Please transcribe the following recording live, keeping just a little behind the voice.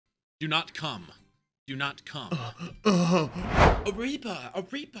Do not come. Do not come. Arepa.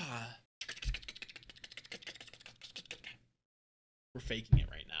 We're faking it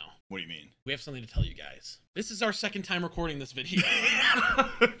right now. What do you mean? We have something to tell you guys. This is our second time recording this video.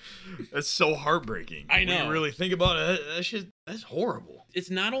 That's so heartbreaking. I know. When you really think about it, that shit, that's horrible. It's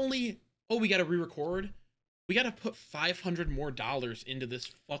not only, oh, we got to re-record. We got to put $500 more into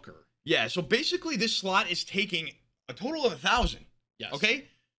this fucker. Yeah, so basically this slot is taking a total of 1,000. Yes. Okay?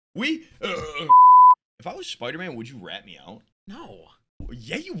 We, if I was Spider-Man, would you rat me out? No.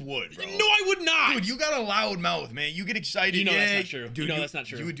 Yeah, you would, bro. No, I would not. Dude, you got a loud mouth, man. You get excited. You know yeah, that's not true. Dude, you know that's not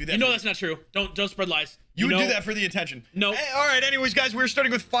true. You would do that. You know that's not true. Don't spread lies. You would do that for the attention. No. Hey, all right, anyways, guys, we're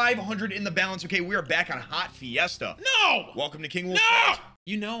starting with 500 in the balance. Okay, we are back on Hot Fiesta. No. Welcome to King Wolf. No.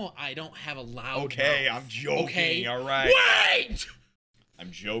 You know I don't have a loud Okay, mouth. I'm joking. Okay. All right. Wait.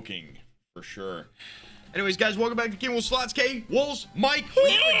 I'm joking, for sure. Anyways, guys, welcome back to King Wolf Slots. K, Wolves, Mike,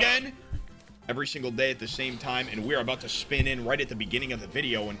 here again. Every single day at the same time, and we're about to spin in right at the beginning of the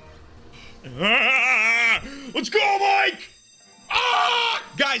video. And let's go, Mike!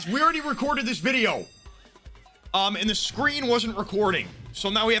 Guys, we already recorded this video. And the screen wasn't recording, so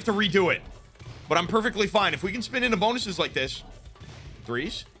now we have to redo it. But I'm perfectly fine. If we can spin into bonuses like this.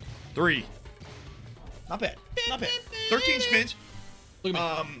 Threes? 3. Not bad. Not bad. 13 spins. Look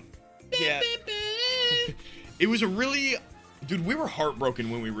at me. Yeah. It was a really... Dude, we were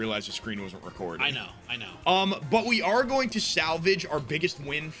heartbroken when we realized the screen wasn't recording. I know. But we are going to salvage our biggest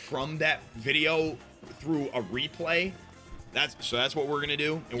win from that video through a replay. That's what we're gonna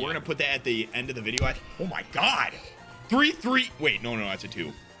do, and we're gonna put that at the end of the video. Oh my God, 3. Wait, no, that's a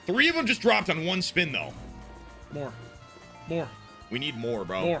 2. 3 of them just dropped on one spin though. More. We need more,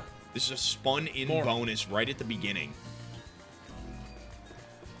 bro. More. This is a spun-in bonus right at the beginning.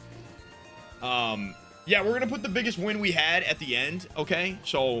 Yeah, we're gonna put the biggest win we had at the end, okay?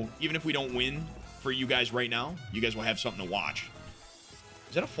 So even if we don't win for you guys right now, you guys will have something to watch.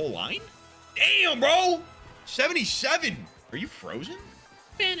 Is that a full line? Damn, bro! 77! Are you frozen?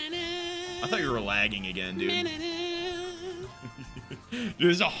 I thought you were lagging again, dude. Dude,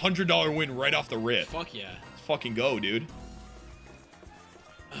 this is a $100 win right off the rip. Fuck yeah. Let's fucking go, dude.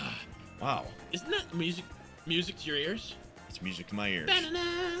 Wow. Isn't that music to your ears? It's music to my ears.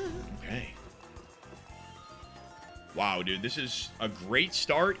 Okay. Wow, dude, this is a great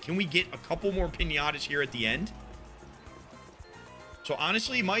start. Can we get a couple more piñatas here at the end? So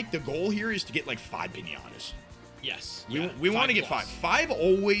honestly, Mike, the goal here is to get like 5 piñatas. Yes. We want to get 5. 5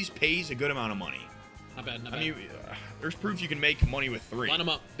 always pays a good amount of money. Not bad. I mean, there's proof you can make money with 3. Line them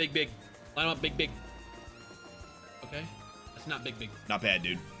up, big. Line them up, big. Okay. That's not big. Not bad,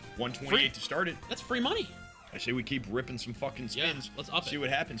 dude. 128 to start it. That's free money. I say we keep ripping some fucking spins. Yeah, let's up it. See what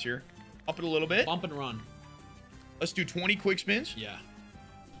happens here. Up it a little bit. Bump and run. Let's do 20 quick spins. Yeah.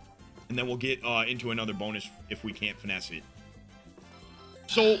 And then we'll get into another bonus if we can't finesse it.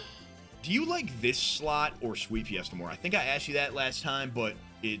 So, do you like this slot or Sweet Fiesta more? I think I asked you that last time, but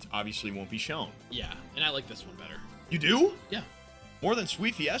it obviously won't be shown. Yeah, and I like this one better. You do? Yeah. More than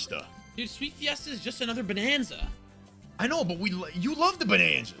Sweet Fiesta. Dude, Sweet Fiesta is just another bonanza. I know, but you love the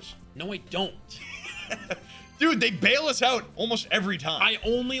bonanzas. No, I don't. Dude, they bail us out almost every time. I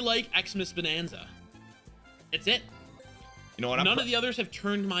only like Xmas Bonanza. It's it. You know what? None of the others have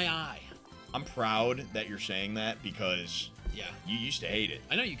turned my eye. I'm proud that you're saying that because you used to hate it.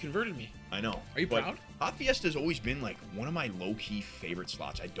 I know, you converted me. I know. Are you proud? Hot Fiesta has always been like one of my low-key favorite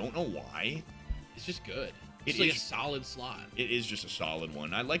slots. I don't know why. It's just good. It's like a solid slot. It is just a solid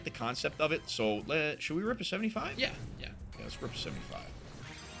one. I like the concept of it. So should we rip a 75? Yeah. Let's rip a 75.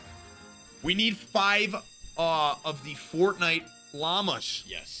 We need 5 of the Fortnite llamas.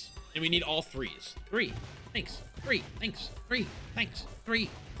 Yes. And we need all 3s. 3. Thanks. 3. Thanks. 3. Thanks. 3.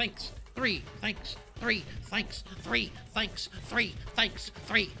 Thanks. 3. Thanks. 3. Thanks. 3. Thanks. 3. Thanks.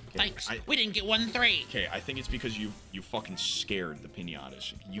 3. Thanks. We didn't get 1 3. Okay, I think it's because you fucking scared the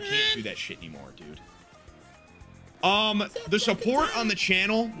piñatas. You can't do that shit anymore, dude. The support on the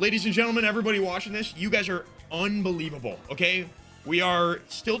channel, ladies and gentlemen, everybody watching this, you guys are unbelievable, okay? We are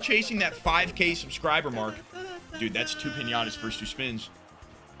still chasing that 5K subscriber mark. Dude, that's 2 piñatas, first 2 spins.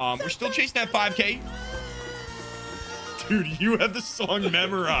 We're still chasing that 5K. Dude, you have the song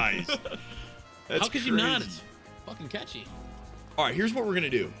memorized. That's How could you not? It's fucking catchy. All right, here's what we're gonna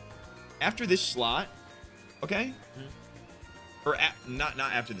do. After this slot, okay? Or not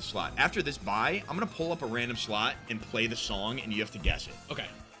after the slot. After this buy, I'm gonna pull up a random slot and play the song, and you have to guess it. Okay.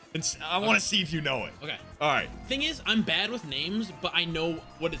 And I want to see if you know it. Okay. All right. Thing is, I'm bad with names, but I know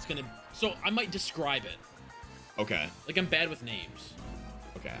what it's gonna. So I might describe it. Okay. Like I'm bad with names.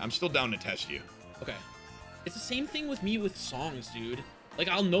 Okay, I'm still down to test you. Okay. It's the same thing with me with songs, dude. Like,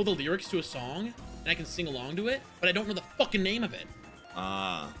 I'll know the lyrics to a song, and I can sing along to it, but I don't know the fucking name of it.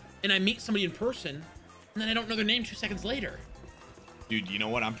 And I meet somebody in person, and then I don't know their name 2 seconds later. Dude, you know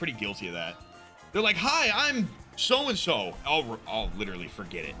what? I'm pretty guilty of that. They're like, hi, I'm so-and-so. I'll literally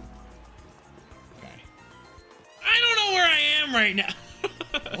forget it. Okay. I don't know where I am right now.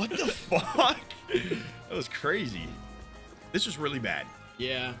 What the fuck? That was crazy. This was really bad.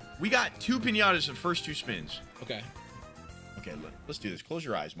 Yeah. We got 2 piñatas in the first 2 spins. Okay. Okay, let's do this. Close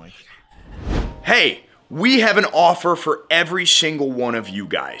your eyes, Mike. Hey, we have an offer for every single one of you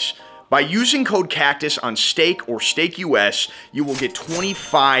guys. By using code CACTUS on Stake or Stake US, you will get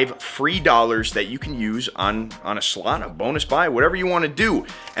 $25 free that you can use on a slot, a bonus buy, whatever you want to do,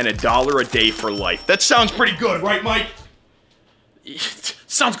 and $1 a day for life. That sounds pretty good, right, Mike?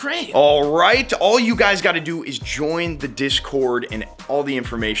 Sounds great. All right. All you guys got to do is join the Discord, and all the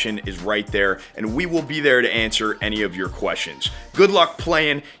information is right there, and we will be there to answer any of your questions. Good luck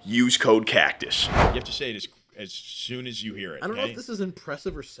playing. Use code CACTUS. You have to say it as soon as you hear it. I don't know if this is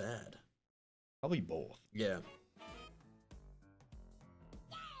impressive or sad. Probably both. Yeah.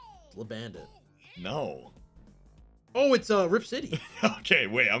 La Bandit. No. Oh, it's Rip City. Okay,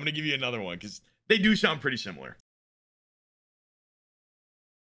 wait. I'm going to give you another one because they do sound pretty similar.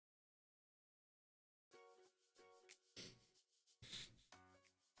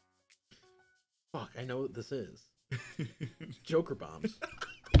 Fuck, I know what this is. Joker bombs.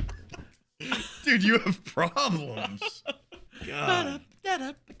 Dude, you have problems. God.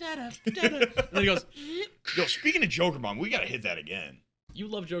 And then he goes, Yo, speaking of Joker Bomb, we gotta hit that again. you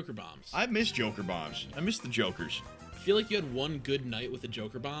love Joker bombs. I miss Joker Bombs. I miss the Jokers. I feel like you had one good night with the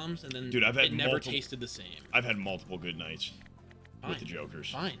Joker bombs, and then Dude, I've had it never multiple- tasted the same. I've had multiple good nights Fine. with the Jokers.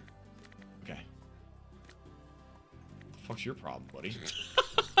 Fine. Okay. What the fuck's your problem, buddy?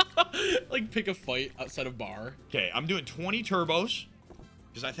 Like, pick a fight outside of bar. Okay, I'm doing 20 turbos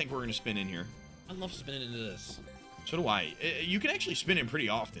because I think we're gonna spin in here. I love spinning into this. So do I. You can actually spin in pretty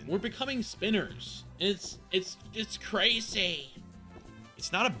often. We're becoming spinners. It's crazy.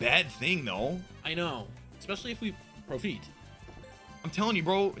 It's not a bad thing, though. I know. Especially if we profit. I'm telling you,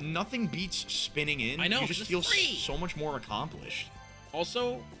 bro, nothing beats spinning in. I know, You just it's feel free. so much more accomplished.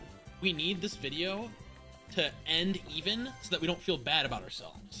 Also, we need this video to end even so that we don't feel bad about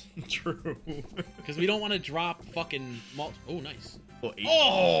ourselves. True. Because we don't want to drop fucking Oh, nice.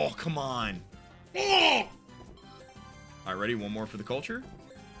 Oh, come on. Oh! All right, ready? One more for the culture.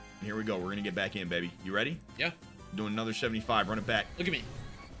 And here we go. We're going to get back in, baby. You ready? Yeah. Doing another 75. Run it back. Look at me.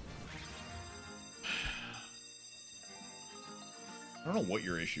 I don't know what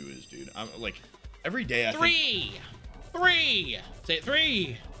your issue is, dude. I'm like, every day I think Three. Say it.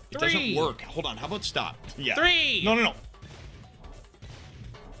 Three. it doesn't work. Hold on. How about stop? Yeah. 3. No.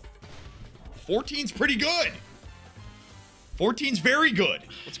 14's pretty good. 14's very good.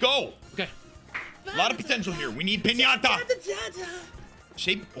 Let's go. Okay. A lot of potential here. We need piñata.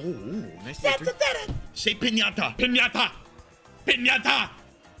 Say, oh, nice. Say piñata. Piñata. Piñata.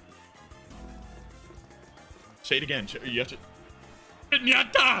 Say it again. You have to.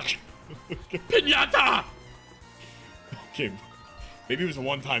 Piñata. Piñata. Okay. Maybe it was a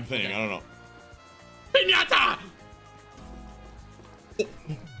one-time thing. Okay. I don't know. Piñata. Oh.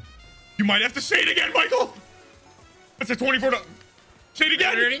 You might have to say it again, Michael. That's a 24. Say it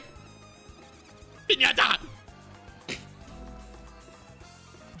again. Ready? Piñata.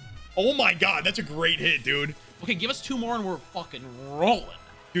 Oh my god, that's a great hit, dude. Okay, give us 2 more and we're fucking rolling.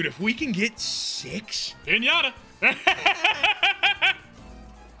 Dude, if we can get 6. Piñata.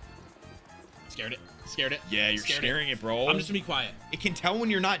 Scared it. Yeah, you're scaring it, bro. I'm just gonna be quiet. It can tell when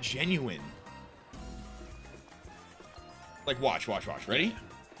you're not genuine. Like, watch. Ready?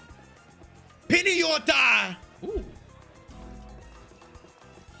 Piñata! Ooh.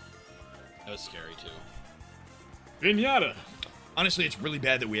 That was scary too. Piñata. Honestly, it's really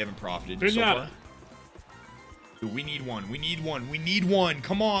bad that we haven't profited so far. Dude, we need one.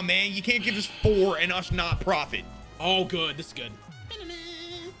 Come on, man. You can't give us 4 and us not profit. Oh, good. This is good.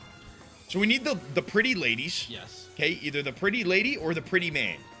 So we need the pretty ladies. Yes. Okay, either the pretty lady or the pretty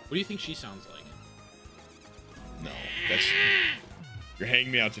man. What do you think she sounds like? No, that's... You're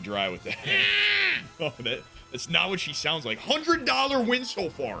hanging me out to dry with that. Oh, that's not what she sounds like. $100 win so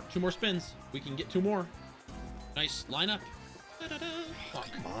far. 2 more spins. We can get 2 more. Nice lineup.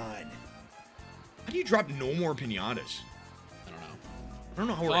 Fuck. Come on. How do you drop no more piñatas? I don't know. I don't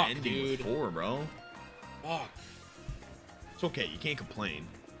know how we're Fuck, ending dude. with 4, bro. Fuck. It's okay. You can't complain.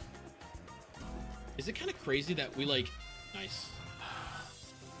 Is it kind of crazy that we like... Nice.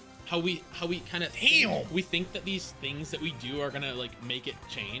 how we kind of we think that these things that we do are gonna like make it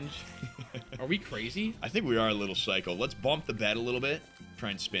change. Are we crazy? I think we are a little psycho. Let's bump the bed a little bit.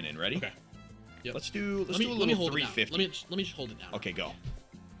 Try and spin in. Ready? Okay. Yep. Let's do a little 350. Let me just hold it down. Okay, go.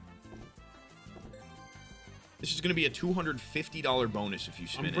 This is gonna be a $250 bonus if you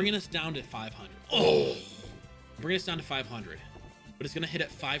spin. I'm bringing us down to 500. Oh, bring us down to 500, but it's gonna hit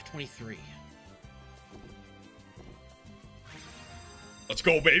at 523. Let's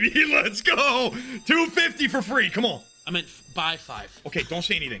go, baby. Let's go. 250 for free. Come on. I meant buy 5. Okay, don't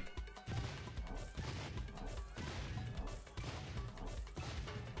say anything.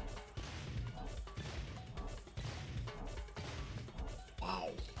 Wow.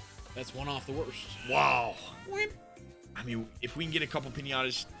 That's one off the worst. Wow. I mean, if we can get a couple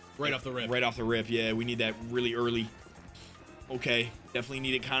piñatas Right off the rip. Right off the rip. Yeah, we need that really early. Okay. Definitely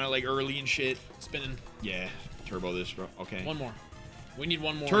need it kind of like early and shit. Spinning. Yeah. Turbo this, bro. Okay. One more. We need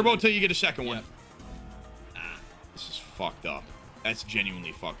one more. Turbo till you get a second one. Yep. This is fucked up. That's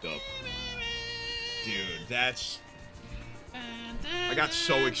genuinely fucked up. Dude, that's... I got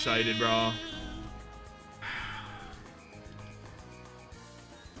so excited, bro.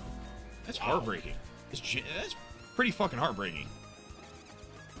 That's heartbreaking. That's pretty fucking heartbreaking.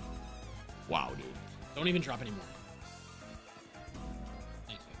 Wow, dude. Don't even drop anymore.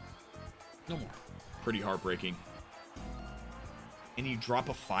 Thank you. No more. Pretty heartbreaking. And you drop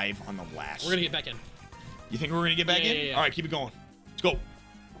a 5 on the last. We're gonna get back in. You think we're gonna get back in? Yeah. All right, keep it going. Let's go.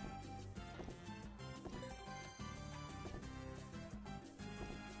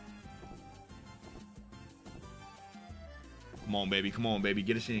 Come on, baby. Come on, baby.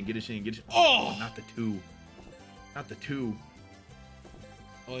 Get us in. Get us in. Get us in. Oh, not the 2. Not the 2.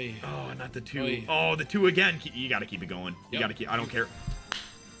 Oy. Oh, not the 2. Oy. Oh, the 2 again. You gotta keep it going. You Yep. gotta keep. I don't care.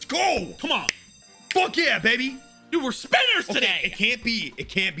 Let's go. Come on. Fuck yeah, baby. Dude, we're spinners Okay, today. It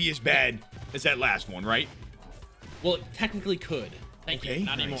can't be as bad as that last one, right? Well, it technically could. Thank you.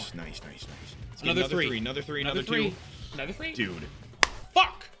 Not anymore. Nice. Let's get Another 3. Another 3. Another Another 3. 2. Another 3. Dude.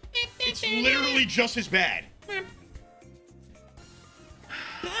 Fuck. It's literally just as bad.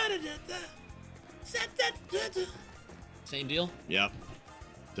 Same deal. Yep.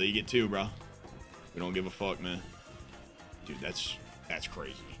 Till you get 2, bro. We don't give a fuck, man. Dude, that's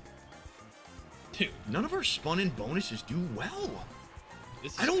crazy. Dude, None of our spun-in bonuses do well.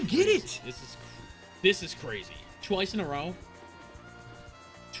 this is I don't get crazy. it. This is crazy. 2 ice in a row.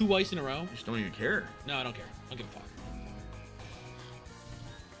 2 ice in a row. I just don't even care. No, I don't care. I don't give a fuck.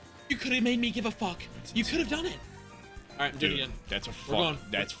 You could have made me give a fuck. You could have done it. All right, I'm doing it Dude, again. that's a We're going.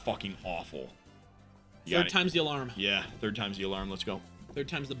 That's fucking awful. You Third got it. time's the alarm. Yeah, 3rd time's the alarm. Let's go. 3rd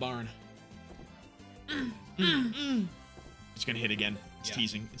time's the barn. It's gonna hit again. It's Yeah.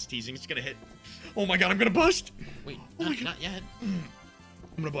 teasing. It's teasing. It's gonna hit. Oh my god, I'm gonna bust. Wait, Oh my God. not yet. I'm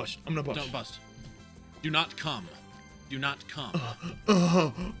gonna bust. I'm gonna bust. Don't bust. Do not come. Do not come.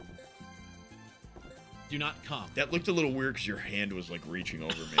 Do not come. That looked a little weird because your hand was like reaching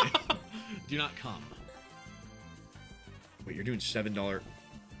over me. Do not come. Wait, you're doing $7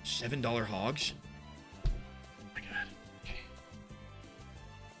 hogs? Oh my god. Okay.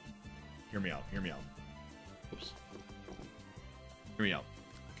 Hear me out. Hear me out. Oops. Hear me out.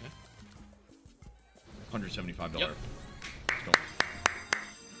 Okay. $175. Yep. Let's go.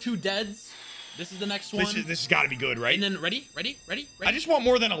 2 deads. This is the next one. This has got to be good, right? And then ready? I just want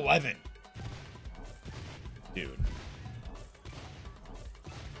more than 11. Dude.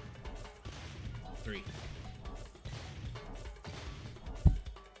 3.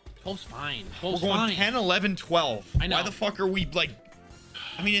 12's fine. We're 12's going fine. 10, 11, 12. I know. Why the fuck are we like...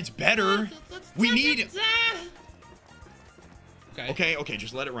 I mean, it's better. We need... Okay,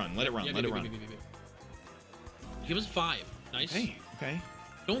 just let it run. Let it run. Yeah, Let it run. Give us 5. Nice. Okay.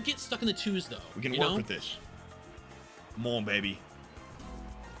 Don't get stuck in the 2s though. We can you work know? with this. Come on, baby.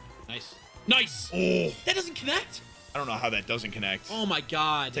 Nice. Nice. Oh, That doesn't connect. I don't know how that doesn't connect. Oh my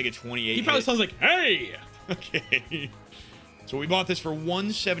god. Take a 28. He probably hit. sounds like, hey. Okay. So we bought this for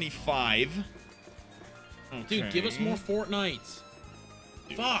 $175. Dude, give us more Fortnites.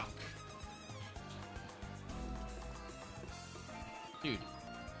 Dude. Fuck. Dude.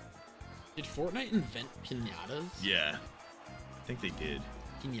 Did Fortnite invent piñatas? Yeah. I think they did.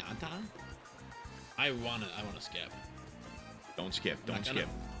 Piñata? I wanna skip. Don't skip. Don't Not gonna- skip.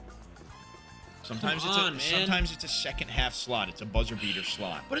 Sometimes Come on, man. sometimes it's a second half slot. It's a buzzer beater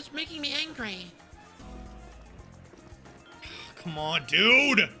slot. But it's making me angry. Come on,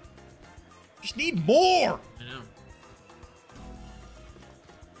 dude. Just need more. I know.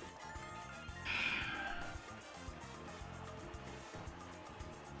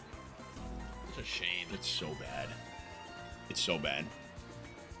 It's a shame. It's so bad. It's so bad.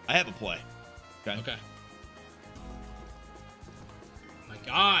 I have a play. Okay. Okay. My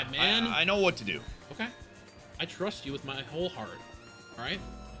God, man. I know what to do. Okay. I trust you with my whole heart. All right.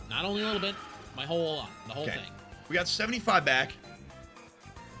 Not only a little bit, my whole lot, the whole thing. We got 75 back.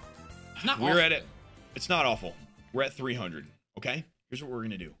 It's not We're awful. at it. It's not awful. We're at 300. Okay. Here's what we're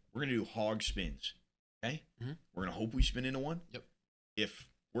gonna do. We're gonna do hog spins. Okay. We're gonna hope we spin into one. Yep. If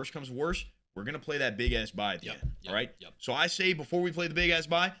worse comes to worse, we're gonna play that big ass buy at the end. Yep. All right. Yep. So I say before we play the big ass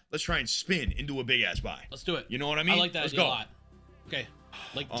buy, let's try and spin into a big ass buy. Let's do it. You know what I mean? I like that Let's idea go. a lot. Okay.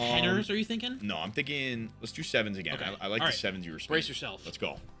 Like tenors, are you thinking? No, I'm thinking let's do sevens again. Okay. I like All the right. sevens you were spinning. Brace yourself. Let's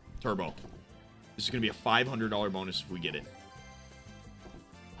go. Turbo. This is gonna be a $500 bonus if we get it.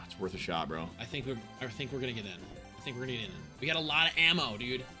 That's worth a shot, bro. I think we're gonna get in. I think we're gonna get in. We got a lot of ammo,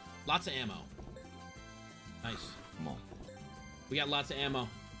 dude. Lots of ammo. Nice. Come on. We got lots of ammo.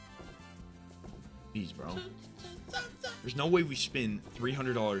 Jeez, bro. There's no way we spin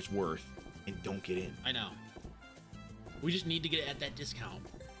 $300 worth and don't get in. I know. We just need to get it at that discount.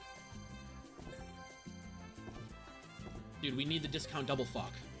 Dude, we need the discount double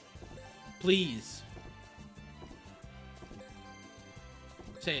fuck. Please.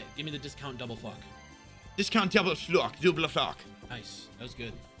 Say it. Give me the discount double fuck. Discount double flock, double flock. Nice. That was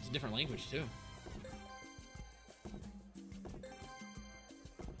good. It's a different language, too.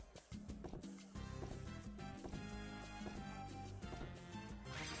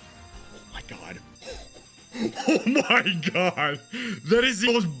 Oh my god. Oh my god. That is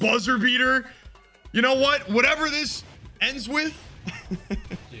the most buzzer beater. You know what? Whatever this ends with.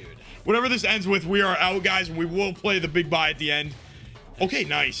 Dude. Whatever this ends with, we are out, guys, and we will play the big buy at the end. Okay,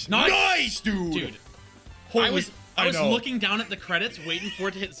 nice. Nice, dude. Dude. Holy, I was know. looking down at the credits, waiting for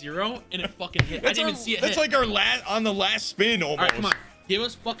it to hit 0, and it fucking hit. I didn't even see it That's hit. like our last spin almost. All right, come on. Give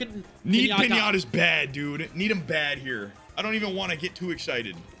us fucking Need pinata. pinatas bad, dude. Need them bad here. I don't even want to get too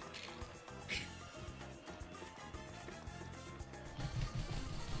excited.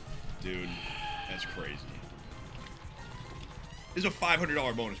 Dude, that's crazy. This is a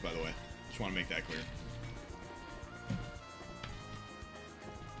 $500 bonus, by the way. Just want to make that clear.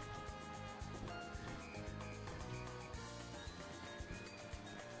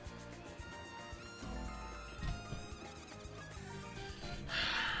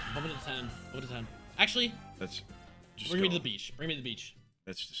 Bump it to 10. Bump it to 10. Actually, That's just bring me to go. the beach. Bring me to the beach.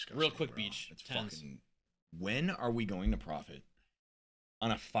 That's disgusting. Real quick bro. beach. That's Tens. fucking. When are we going to profit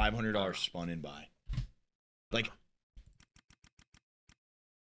on a $500 spun in buy? Like,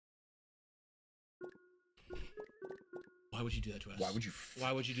 Why would you do that to us? why would you?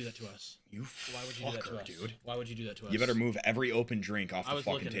 Why would you do that to us? You Why would you do that to fucker, us? dude. Why would you do that to us? You better move every open drink off I the was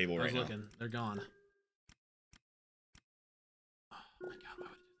fucking looking. table I was right now. looking. They're gone. Oh my god,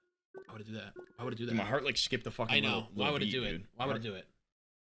 why would it do that? Why would it do that? Dude, my heart like skipped the fucking. I know. Little Why would it beat, do it? dude. Why would it do it?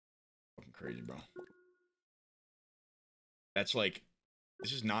 Fucking crazy, bro. That's like,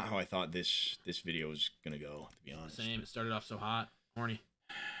 this is not how I thought this video was gonna go. To be honest. Same. It started off so hot, horny.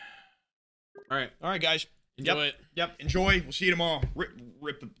 All right, guys. enjoy it. Yep. Enjoy. We'll see you tomorrow.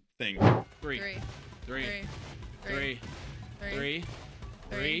 Rip the thing. Three.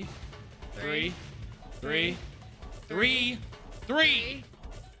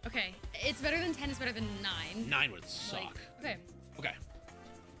 Okay, it's better than 10. It's better than 9. 9 would suck. Like, okay, Okay.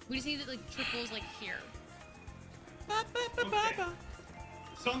 we just need like triples like here. Okay.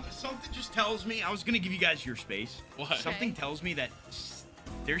 Something just tells me, I was gonna give you guys your space. What? Something Okay. tells me that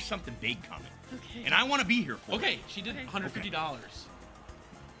there's something big coming, Okay. and I want to be here for it. Okay, she did Okay. $150.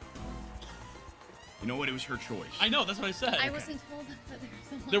 You know what? It was her choice. I know, that's what I said. I wasn't told that there was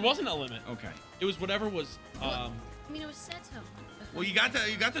a limit. There wasn't a limit. Okay. It was whatever was. I mean, it was set to. Well, you got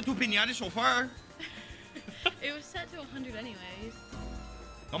the two pinatas so far. It was set to 100 anyways.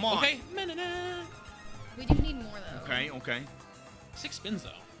 Come on. Okay. We do need more though. Okay. 6 spins though.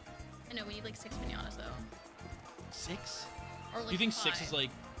 I know we need like 6 pinatas though. 6? Or like Do you think 5. 6 is like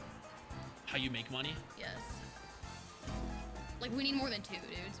how you make money? Yes. Like we need more than 2, dude.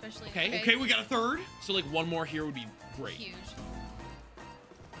 Especially. Okay. We got a third. So like one more here would be great. Huge.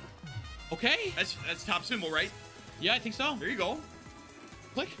 Okay. That's top symbol, right? Yeah, I think so. There you go.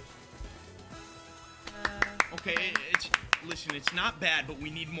 Click. Okay. Listen. It's not bad, but we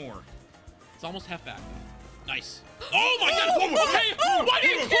need more. It's almost half back. Nice. Oh my god! Okay! Why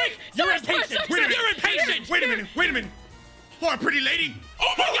did you click? You're impatient! You're impatient! Wait a minute. Oh, pretty lady.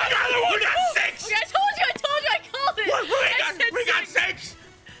 Oh my god! We got 6. Okay, I told you. I called it. We got 6.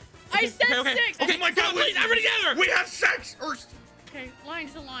 I said Okay. 6. Okay, my god. Please, everybody together! We have 6. Okay, line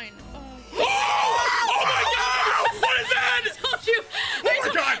to line. Oh. Oh my god! What is that? I told you. Oh my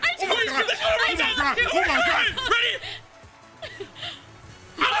god! I told you. Oh my god! Ready?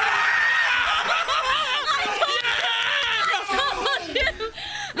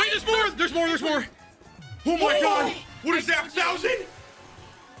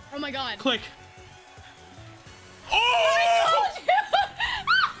 Oh my god. Click. Oh!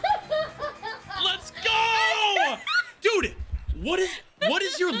 Let's go! Dude, what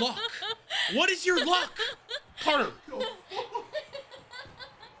is your luck? What is your luck? Carter.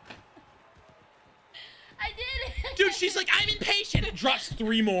 I did it. Dude, she's like, I'm impatient. Drops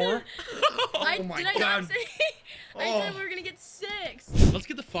 3 more. Oh my did I God. not say? I said we were gonna get 6. Let's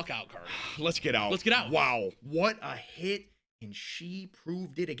get the fuck out, Carter. Let's get out. Let's get out. Wow. What a hit. And she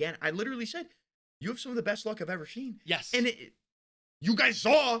proved it again. I literally said, you have some of the best luck I've ever seen. Yes. And you guys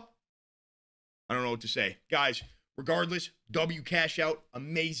saw. I don't know what to say. Guys, regardless, W cash out.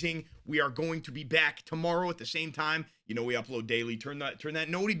 Amazing. We are going to be back tomorrow at the same time. You know we upload daily. Turn that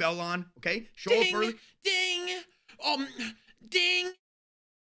noti bell on, okay? Show up early. Ding. Ding.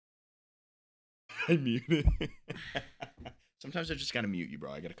 I muted. Sometimes I just gotta mute you,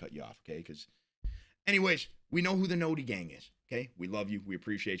 bro. I gotta cut you off, okay? Because, anyways, we know who the Noti gang is, okay? We love you, we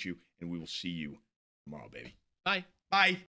appreciate you, and we will see you tomorrow, baby. Bye. Bye.